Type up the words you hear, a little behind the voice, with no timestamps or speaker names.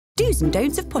Do's and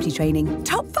don'ts of potty training.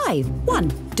 Top 5.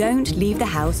 1. Don't leave the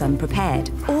house unprepared.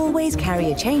 Always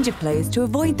carry a change of clothes to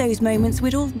avoid those moments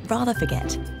we'd all rather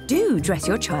forget. Do dress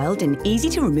your child in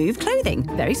easy-to-remove clothing.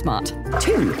 Very smart.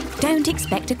 2. Don't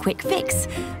expect a quick fix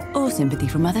or sympathy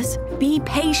from others. Be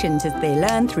patient as they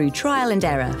learn through trial and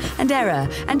error, and error,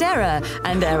 and error,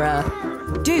 and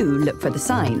error. Do look for the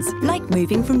signs, like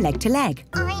moving from leg to leg.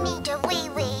 I need a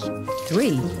wee-wee.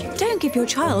 3. Don't give your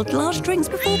child large drinks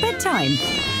before bedtime.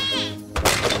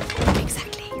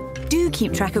 Exactly. Do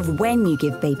keep track of when you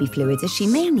give baby fluids, as she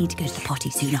may need to go to the potty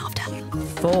soon after.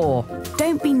 4.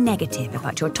 Don't be negative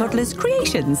about your toddler's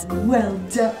creations. Well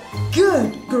done.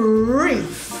 Good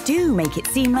grief. Do make it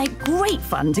seem like great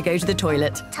fun to go to the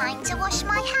toilet. Time to wash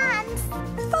my hands.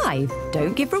 5.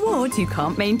 Don't give rewards you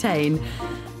can't maintain.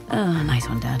 Oh, nice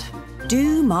one, Dad.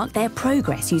 Do mark their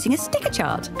progress using a sticker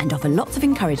chart and offer lots of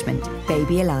encouragement.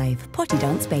 Baby Alive, Potty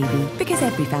Dance Baby, because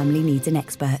every family needs an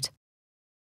expert.